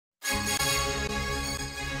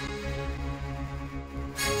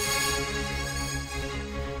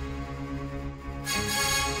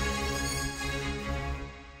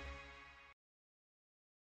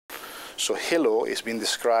So Hello is being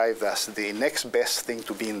described as the next best thing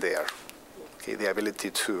to being there. Okay, the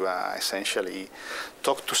ability to essentially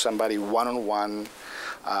talk to somebody one-on-one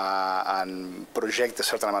and project a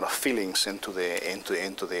certain amount of feelings into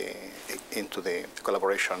the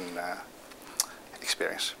collaboration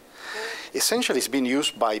experience. Essentially, it's being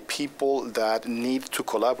used by people that need to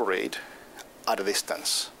collaborate at a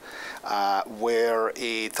distance, where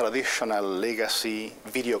a traditional legacy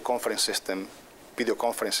video conferencing system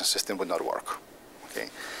would not work. Okay.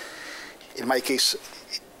 In my case,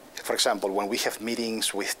 for example, when we have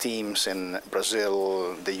meetings with teams in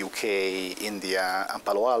Brazil, the UK, India, and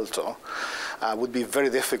Palo Alto, it would be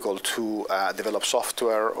very difficult to develop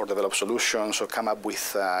software or develop solutions or come up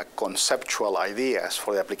with conceptual ideas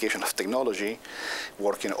for the application of technology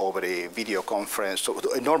working over a video conference, so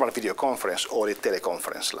a normal video conference or a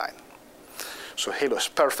teleconference line. So Halo is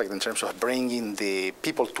perfect in terms of bringing the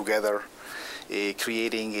people together,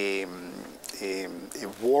 creating a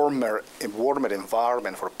warmer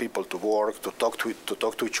environment for people to work, to talk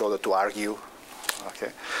to each other, to argue,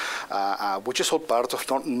 okay, which is all part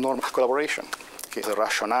of normal collaboration. Okay. The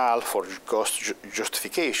rationale for cost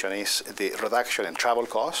justification is the reduction in travel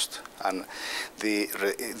cost and the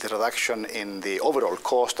reduction in the overall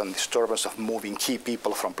cost and disturbance of moving key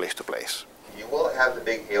people from place to place. You will have the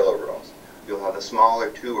big Halo rooms. You'll have the smaller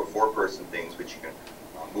 2- or 4-person things which you can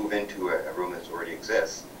move into a room that already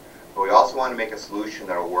exists. But we also want to make a solution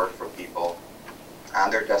that will work for people on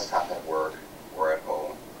their desktop at work or at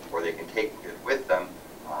home, or they can take it with them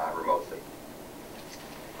remotely.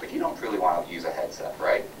 But you don't really want to use a headset,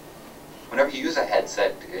 right? Whenever you use a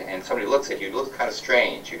headset and somebody looks at you, it looks kind of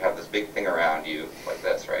strange. You have this big thing around you like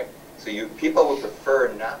this, right? So people would prefer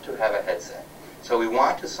not to have a headset. So we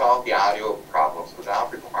want to solve the audio problems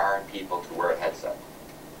without requiring people to wear a headset.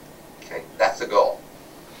 Okay, that's the goal.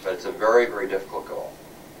 But it's a very, very difficult goal.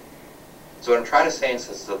 So what I'm trying to say is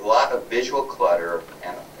there's a lot of visual clutter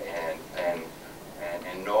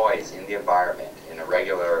and noise in the environment, in a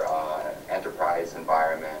regular enterprise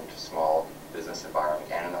environment, small business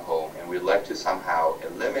environment, and in the home. And we'd like to somehow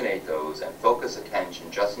eliminate those and focus attention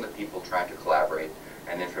just on the people trying to collaborate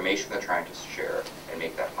and the information they're trying to share and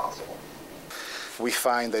make that possible. We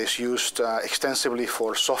find that it's used extensively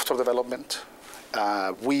for software development.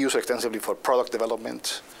 We use it extensively for product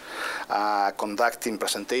development. Conducting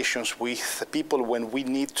presentations with people when we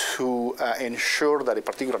need to ensure that a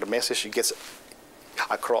particular message gets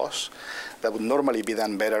across that would normally be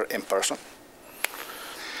done better in person.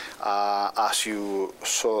 As you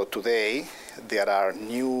saw today, there are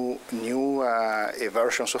new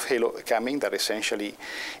versions of Halo coming that essentially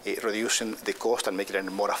reducing the cost and making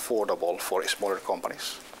it more affordable for smaller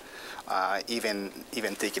companies. Even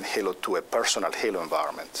taking Halo to a personal Halo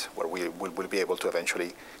environment where we will be able to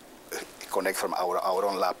eventually connect from our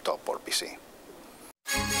own laptop or PC.